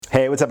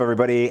Hey, what's up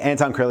everybody?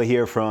 Anton Curley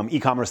here from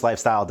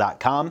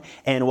ecommercelifestyle.com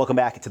and welcome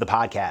back to the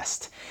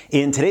podcast.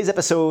 In today's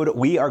episode,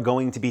 we are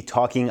going to be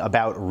talking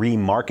about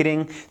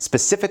remarketing,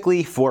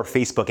 specifically for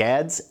Facebook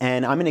ads,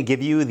 and I'm going to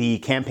give you the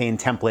campaign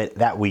template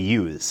that we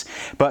use.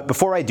 But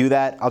before I do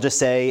that, I'll just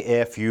say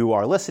if you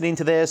are listening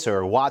to this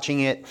or watching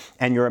it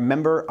and you're a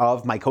member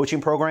of my coaching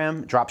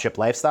program, Dropship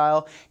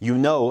Lifestyle, you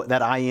know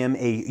that I am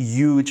a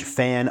huge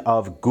fan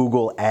of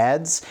Google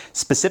Ads,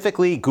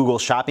 specifically Google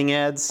Shopping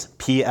Ads,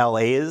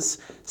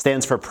 PLAs,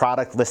 stands for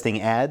product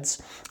listing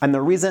ads. And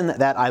the reason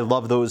that I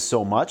love those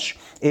so much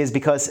is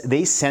because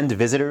they send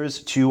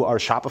visitors to our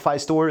Shopify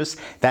stores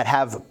that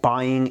have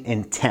buying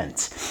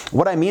intent.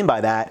 What I mean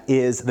by that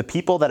is the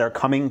people that are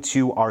coming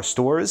to our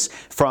stores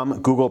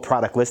from Google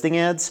product listing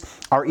ads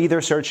are either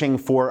searching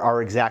for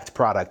our exact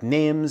product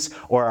names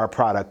or our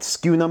product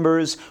SKU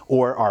numbers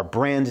or our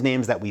brand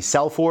names that we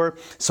sell for.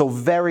 So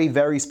very,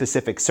 very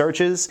specific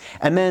searches.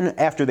 And then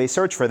after they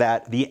search for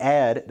that, the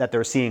ad that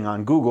they're seeing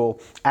on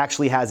Google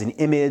actually has an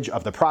image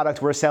of the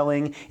product we're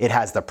selling, it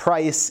has the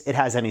price, it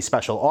has any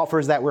special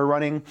offers that we're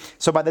running.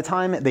 So by the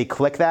time they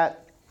click that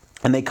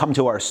and they come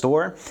to our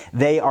store,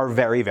 they are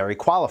very, very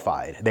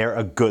qualified. They're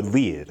a good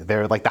lead.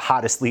 They're like the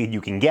hottest lead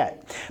you can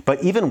get.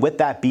 But even with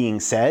that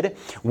being said,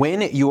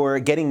 when you're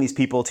getting these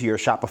people to your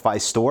Shopify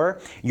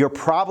store, you're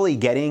probably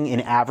getting an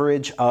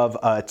average of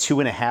a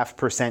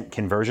 2.5%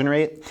 conversion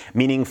rate,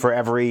 meaning for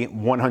every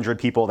 100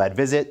 people that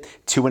visit,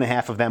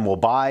 2.5 of them will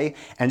buy.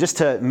 And just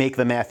to make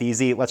the math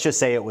easy, let's just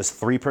say it was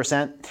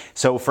 3%.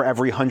 So for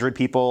every 100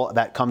 people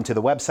that come to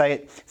the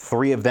website,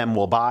 3 of them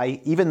will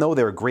buy, even though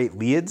they're great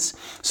leads.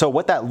 So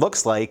what that looks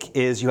like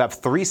is you have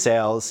 3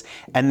 sales,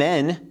 and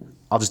then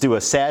I'll just do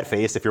a sad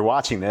face if you're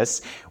watching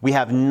this. We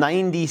have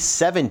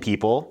 97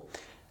 people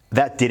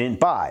that didn't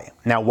buy.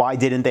 Now, why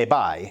didn't they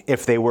buy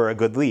if they were a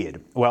good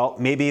lead? Well,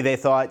 maybe they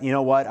thought, you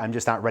know what, I'm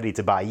just not ready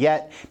to buy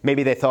yet.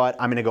 Maybe they thought,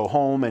 I'm gonna go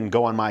home and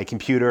go on my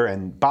computer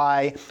and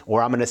buy,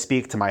 or I'm gonna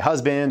speak to my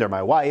husband or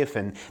my wife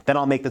and then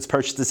I'll make this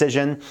purchase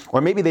decision. Or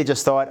maybe they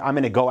just thought, I'm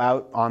gonna go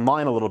out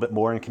online a little bit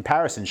more and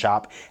comparison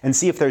shop and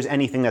see if there's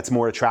anything that's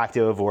more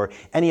attractive or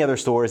any other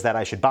stores that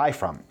I should buy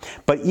from.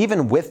 But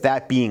even with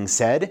that being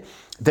said,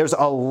 there's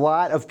a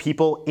lot of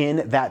people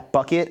in that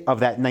bucket of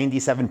that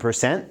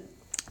 97%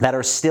 that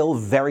are still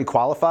very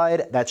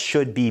qualified that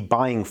should be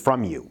buying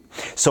from you.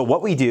 So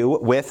what we do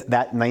with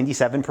that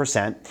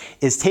 97%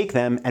 is take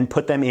them and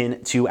put them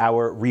into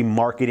our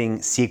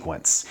remarketing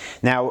sequence.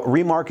 Now,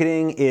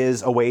 remarketing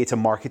is a way to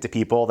market to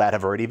people that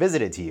have already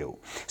visited to you.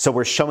 So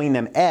we're showing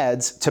them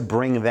ads to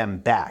bring them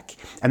back.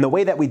 And the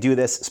way that we do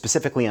this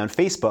specifically on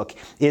Facebook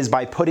is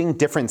by putting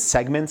different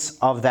segments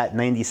of that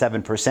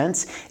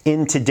 97%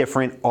 into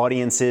different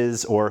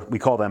audiences, or we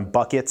call them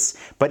buckets,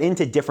 but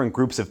into different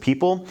groups of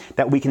people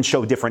that we can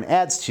show different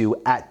ads to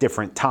at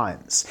different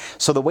times.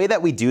 So the way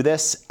that we do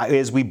this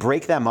is we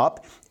break them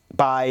up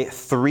by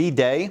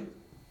 3-day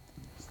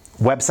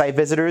website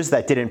visitors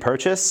that didn't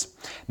purchase.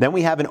 Then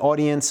we have an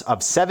audience of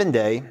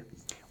 7-day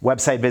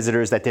website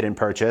visitors that didn't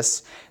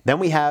purchase. Then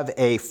we have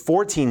a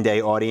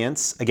 14-day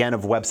audience, again,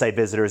 of website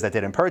visitors that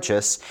didn't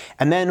purchase.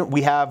 And then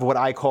we have what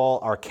I call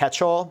our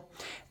catch-all.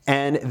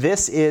 And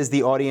this is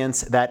the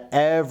audience that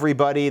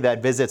everybody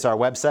that visits our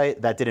website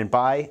that didn't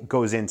buy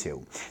goes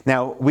into.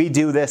 Now, we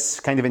do this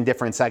kind of in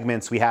different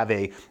segments. We have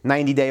a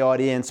 90-day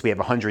audience. We have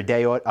a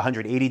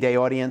 180-day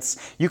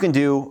audience. You can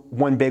do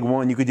one big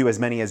one. You could do as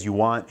many as you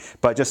want.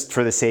 But just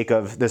for the sake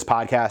of this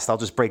podcast, I'll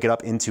just break it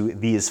up into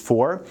these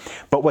 4.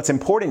 But what's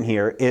important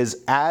here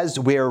is as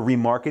we're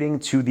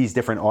remarketing to these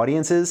different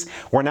audiences,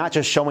 we're not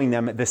just showing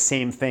them the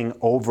same thing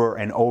over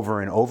and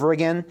over and over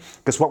again.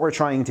 Because what we're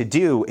trying to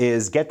do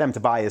is get them to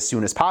buy as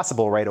soon as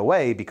possible right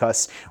away,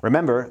 because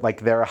remember,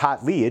 like, they're a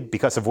hot lead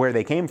because of where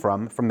they came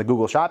from the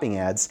Google Shopping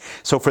ads.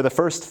 So for the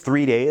first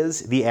 3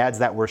 days, the ads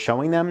that we're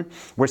showing them,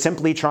 we're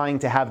simply trying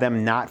to have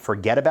them not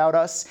forget about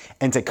us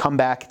and to come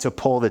back to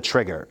pull the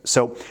trigger.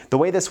 So the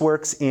way this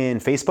works in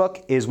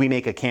Facebook is we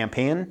make a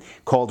campaign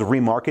called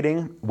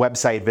Remarketing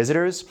Website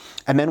Visitors,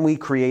 and then we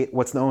create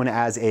what's known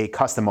as a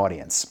custom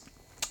audience.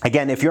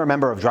 Again, if you're a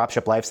member of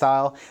Dropship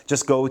Lifestyle,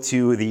 just go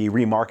to the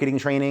remarketing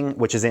training,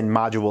 which is in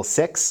module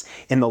 6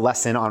 in the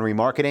lesson on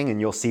remarketing,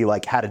 and you'll see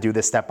like how to do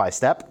this step by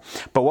step.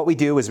 But what we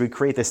do is we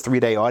create this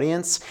 3-day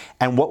audience,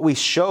 and what we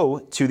show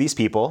to these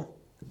people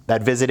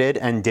that visited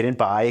and didn't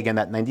buy, again,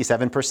 that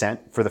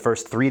 97% for the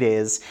first 3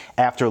 days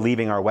after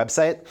leaving our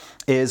website,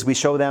 is we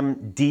show them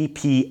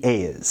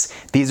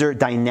DPAs. These are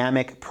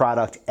dynamic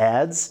product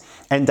ads.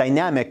 And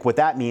dynamic, what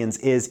that means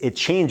is it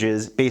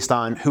changes based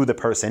on who the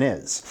person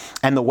is.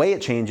 And the way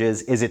it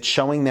changes is it's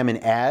showing them an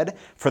ad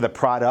for the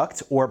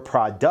product or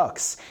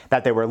products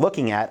that they were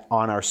looking at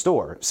on our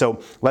store.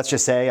 So let's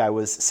just say I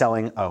was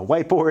selling a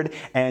whiteboard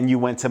and you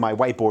went to my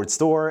whiteboard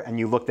store and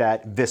you looked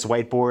at this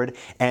whiteboard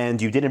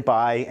and you didn't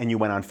buy and you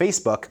went on on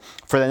Facebook,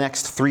 for the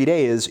next 3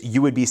 days,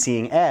 you would be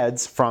seeing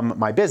ads from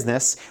my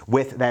business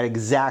with that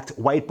exact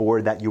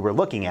whiteboard that you were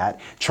looking at,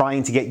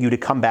 trying to get you to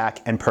come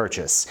back and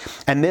purchase.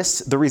 And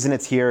the reason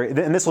it's here,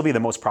 and this will be the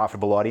most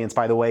profitable audience,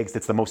 by the way, because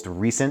it's the most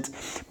recent,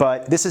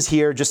 but this is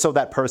here just so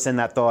that person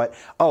that thought,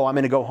 oh, I'm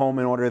gonna go home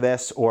and order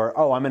this, or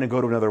oh, I'm gonna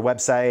go to another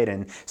website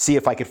and see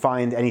if I could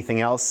find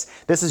anything else.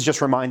 This is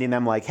just reminding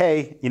them like,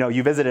 hey,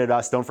 you visited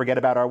us, don't forget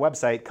about our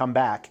website, come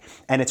back.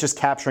 And it's just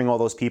capturing all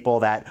those people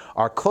that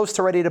are close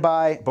to ready to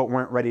buy, but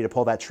weren't ready to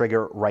pull that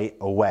trigger right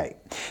away.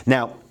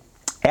 Now,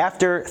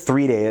 after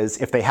 3 days,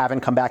 if they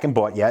haven't come back and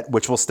bought yet,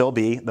 which will still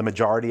be the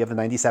majority of the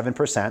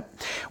 97%,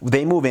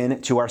 they move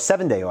in to our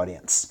 7-day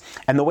audience.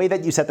 And the way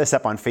that you set this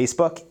up on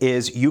Facebook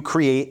is you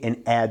create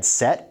an ad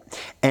set.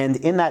 And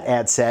in that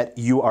ad set,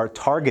 you are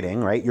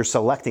targeting, right? You're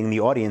selecting the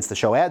audience to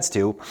show ads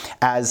to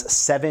as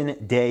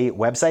 7-day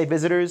website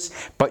visitors,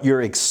 but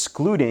you're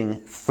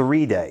excluding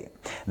 3-day.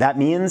 That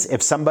means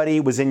if somebody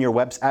was in your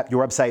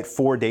website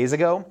 4 days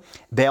ago,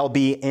 they'll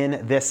be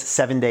in this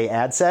 7-day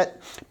ad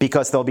set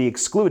because they'll be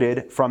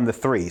excluded from the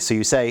 3. So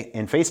you say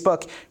in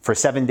Facebook, for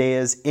 7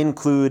 days,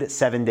 include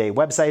 7-day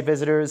website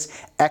visitors,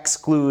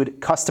 exclude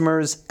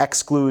customers,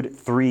 exclude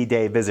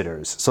 3-day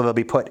visitors. So they'll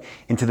be put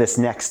into this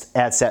next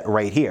ad set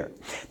right here.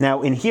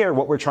 Now in here,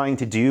 what we're trying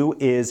to do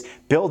is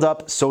build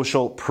up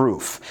social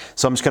proof.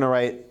 So I'm just gonna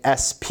write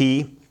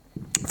SP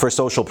for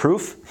social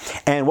proof.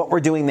 And what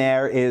we're doing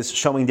there is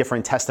showing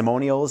different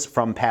testimonials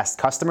from past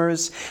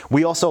customers.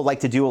 We also like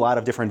to do a lot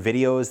of different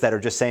videos that are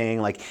just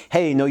saying like,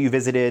 hey, you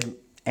visited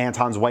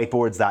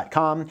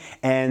antonswhiteboards.com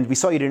and we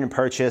saw you didn't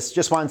purchase.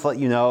 Just wanted to let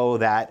you know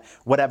that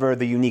whatever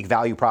the unique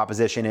value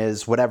proposition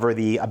is, whatever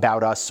the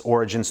about us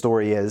origin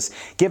story is,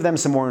 give them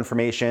some more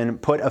information,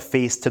 put a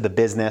face to the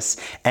business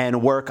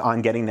and work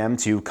on getting them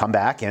to come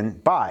back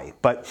and buy.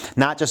 But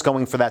not just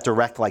going for that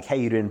direct like, hey,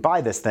 you didn't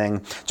buy this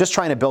thing, just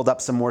trying to build up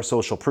some more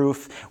social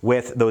proof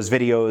with those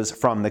videos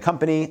from the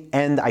company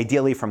and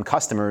ideally from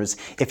customers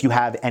if you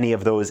have any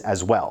of those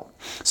as well.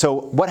 So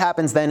what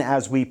happens then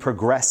as we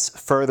progress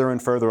further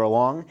and further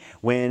along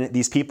when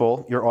these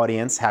people, your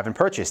audience, haven't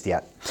purchased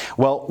yet?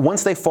 Well,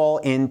 once they fall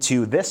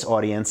into this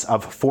audience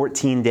of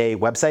 14-day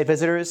website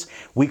visitors,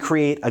 we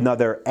create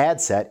another ad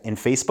set in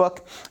Facebook,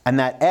 and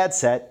that ad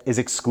set is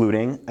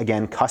excluding,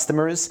 again,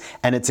 customers,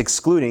 and it's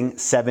excluding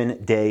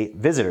 7-day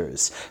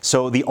visitors.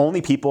 So the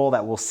only people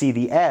that will see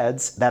the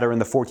ads that are in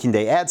the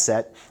 14-day ad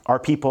set are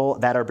people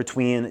that are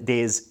between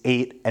days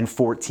 8 and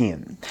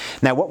 14.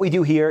 Now, what we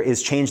do here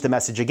is change the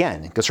message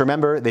again, because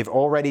remember, they've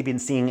already been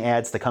seeing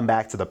ads to come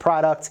back to the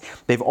product.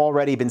 They've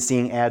already been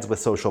seeing ads with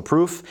social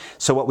proof.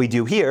 So what we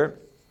do here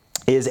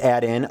is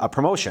add in a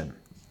promotion.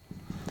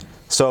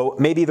 So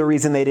maybe the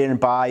reason they didn't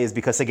buy is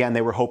because, again,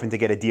 they were hoping to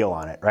get a deal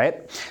on it,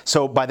 right?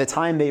 So by the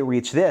time they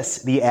reach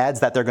this, the ads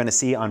that they're going to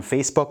see on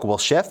Facebook will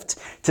shift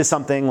to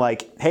something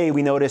like, hey,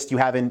 we noticed you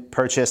haven't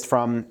purchased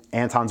from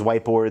Anton's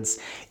Whiteboards.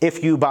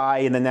 If you buy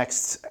in the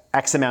next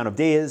X amount of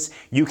days,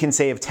 you can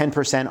save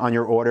 10% on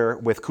your order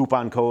with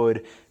coupon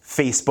code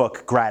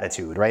Facebook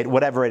gratitude, right?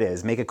 Whatever it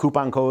is, make a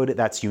coupon code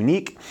that's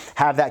unique,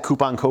 have that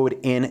coupon code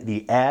in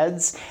the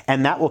ads,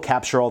 and that will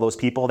capture all those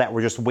people that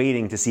were just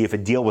waiting to see if a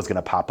deal was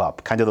gonna pop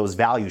up, kind of those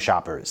value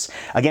shoppers.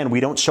 Again, we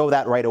don't show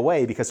that right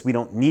away because we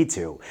don't need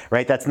to,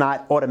 right? That's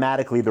not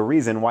automatically the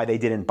reason why they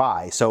didn't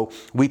buy. So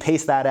we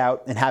paste that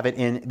out and have it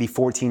in the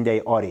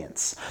 14-day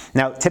audience.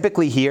 Now,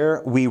 typically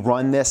here, we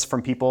run this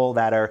from people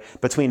that are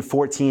between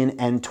 14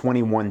 and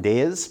 21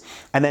 days.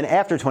 And then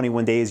after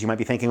 21 days, you might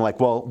be thinking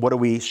like, well, what do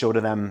we show to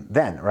them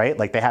then, right?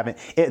 Like they haven't,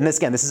 and this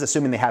again, this is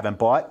assuming they haven't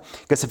bought,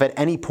 because if at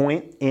any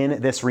point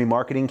in this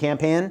remarketing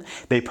campaign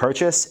they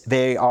purchase,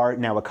 they are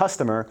now a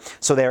customer,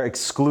 so they're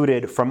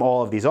excluded from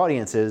all of these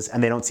audiences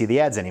and they don't see the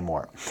ads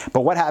anymore.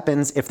 But what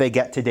happens if they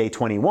get to day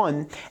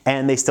 21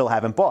 and they still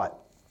haven't bought?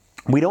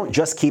 We don't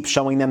just keep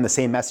showing them the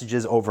same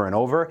messages over and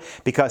over,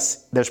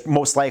 because there's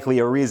most likely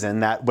a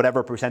reason that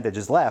whatever percentage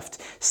is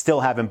left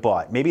still haven't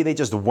bought. Maybe they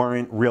just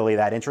weren't really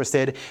that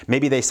interested.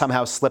 Maybe they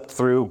somehow slipped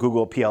through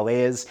Google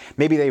PLAs.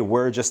 Maybe they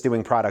were just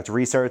doing product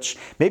research.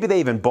 Maybe they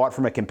even bought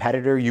from a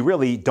competitor. You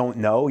really don't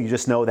know. You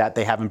just know that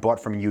they haven't bought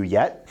from you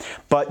yet.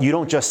 But you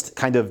don't just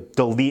kind of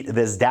delete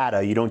this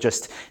data. You don't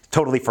just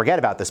totally forget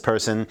about this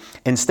person.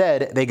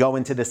 Instead, they go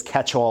into this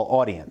catch-all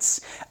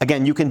audience.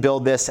 Again, you can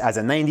build this as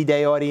a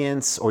 90-day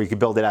audience, or you could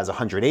build it as a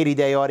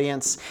 180-day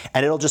audience,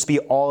 and it'll just be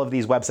all of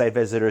these website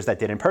visitors that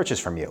didn't purchase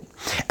from you.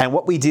 And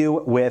what we do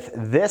with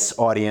this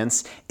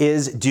audience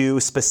is do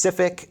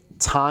specific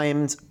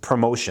timed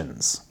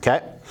promotions,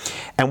 okay?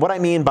 And what I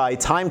mean by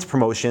timed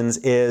promotions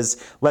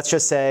is, let's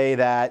just say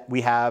that we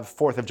have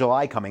 4th of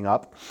July coming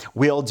up.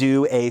 We'll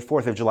do a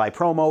 4th of July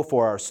promo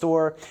for our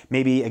store.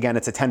 Maybe, again,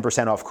 it's a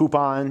 10% off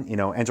coupon,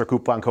 enter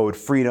coupon code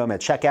FREEDOM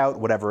at checkout,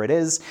 whatever it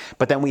is.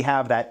 But then we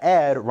have that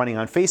ad running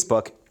on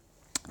Facebook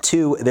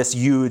to this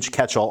huge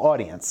catch-all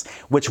audience,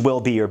 which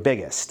will be your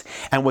biggest.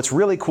 And what's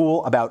really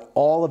cool about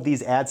all of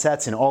these ad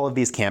sets and all of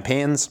these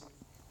campaigns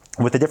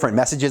with the different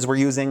messages we're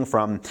using,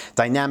 from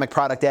dynamic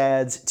product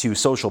ads to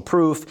social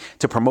proof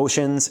to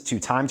promotions to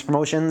timed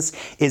promotions,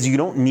 is you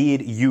don't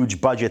need huge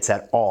budgets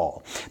at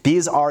all.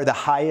 These are the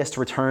highest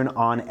return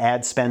on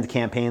ad spend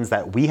campaigns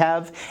that we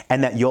have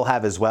and that you'll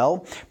have as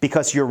well,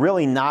 because you're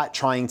really not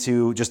trying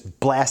to just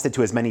blast it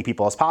to as many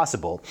people as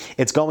possible.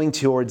 It's going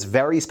towards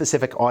very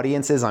specific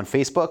audiences on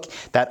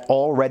Facebook that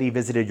already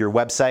visited your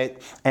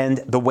website. And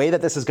the way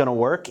that this is going to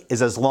work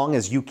is as long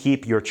as you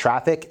keep your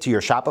traffic to your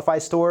Shopify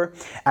store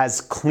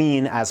as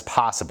clean as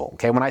possible.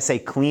 Okay, when I say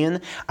clean,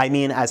 I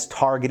mean as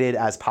targeted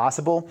as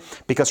possible,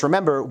 because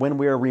remember, when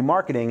we're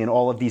remarketing in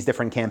all of these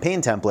different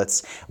campaign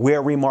templates,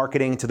 we're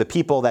remarketing to the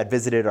people that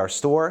visited our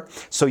store.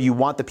 So you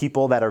want the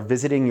people that are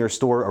visiting your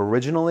store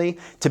originally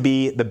to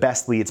be the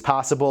best leads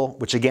possible,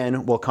 which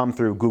again will come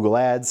through Google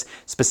Ads,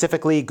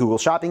 specifically Google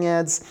Shopping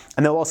ads,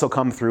 and they'll also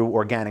come through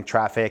organic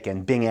traffic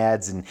and Bing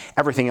ads and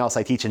everything else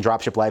I teach in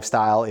Dropship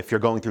Lifestyle if you're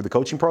going through the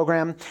coaching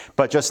program.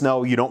 But just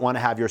know you don't want to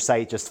have your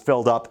site just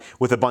filled up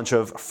with a bunch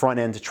of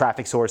front-end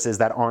traffic sources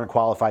that aren't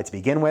qualified to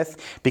begin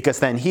with, because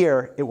then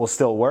here it will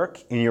still work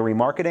in your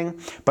remarketing,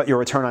 but your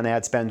return on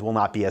ad spend will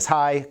not be as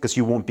high because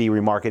you won't be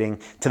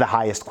remarketing to the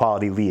highest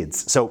quality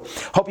leads. So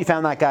hope you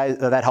found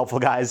that helpful,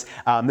 guys.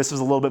 This was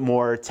a little bit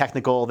more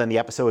technical than the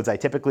episodes I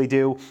typically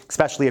do,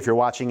 especially if you're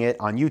watching it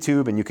on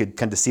YouTube and you could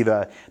kind of see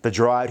the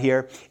draw out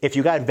here. If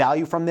you got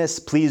value from this,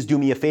 please do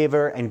me a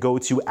favor and go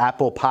to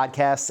Apple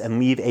Podcasts and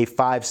leave a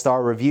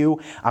 5-star review.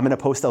 I'm going to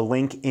post a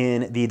link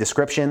in the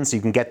description so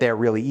you can get there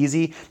really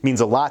easy. It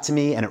means a lot to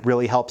me and it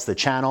really helps the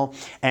channel.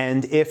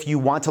 And if you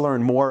want to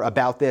learn more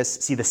about this,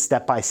 see the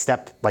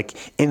step-by-step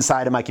like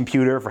inside of my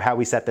computer for how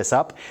we set this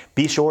up,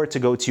 be sure to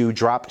go to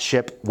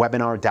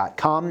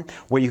dropshipwebinar.com,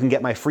 where you can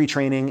get my free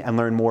training and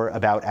learn more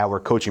about our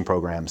coaching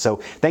program. So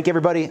thank you,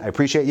 everybody. I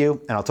appreciate you,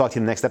 and I'll talk to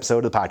you in the next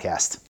episode of the podcast.